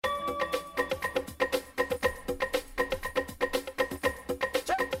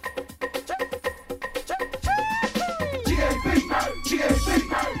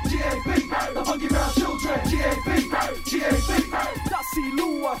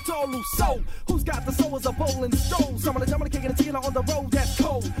out to all loose soul. Who's got the soul as a bowling stone? Some of the jumping, kicking, and tina on the road that's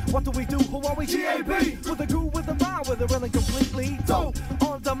cold. What do we do? Who are we? G.A.B. With the groove, with the rhyme, with the really completely dope.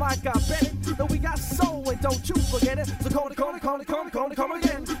 On the mic, I bet it. Though we got soul, and don't you forget it. So call it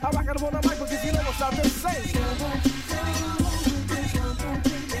again. I rock it on the mic because you know what's out the same.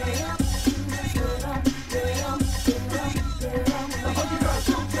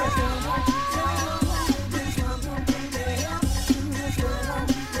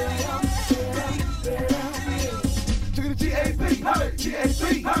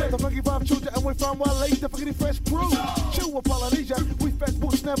 G.A.F.T.E.D, the funky vibe children, and we're from LA, the funky fresh crew. Chew of Polynesia, we fat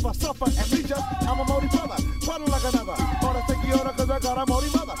boots never suffer amnesia. I'm a Modi brother, party like another. All I take you on cause I got a Modi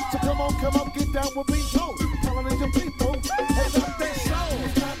mother. So come on, get down with me, told. Polynesian people, hey, rock that soul.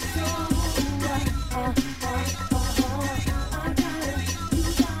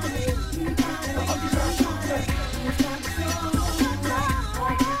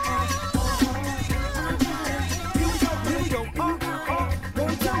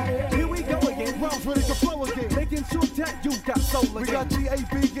 Ready to flow again, making sure that you got soul again. We got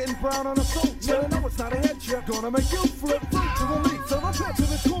G.A.B. getting brown on the soul. Yeah, no, it's not a head trip. Gonna make you flip to the lead. So let's head to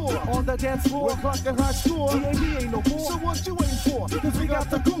the tour. On the dance floor, we're clocking high score. G.A.B. ain't no more. So what you waiting for? Cause we got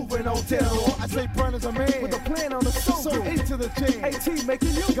the groove in on terror. I say burn as a man with a plan on the soul. So into the jam. A.T.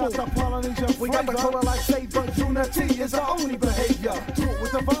 making you got the Polynesian flavor. We got the color like say, but unity is our only behavior. Do it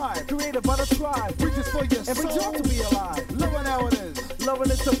with the vibe, created by the tribe. Reaches for your soul and brings you to be alive. Loving how it is.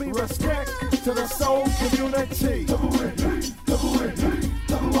 Loving it to be respect to the soul community. Double A, double A,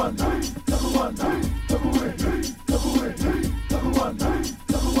 double one nine, double one nine, double A, double A, double one nine,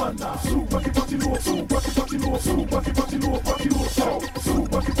 double one nine. Super, party, party, soul.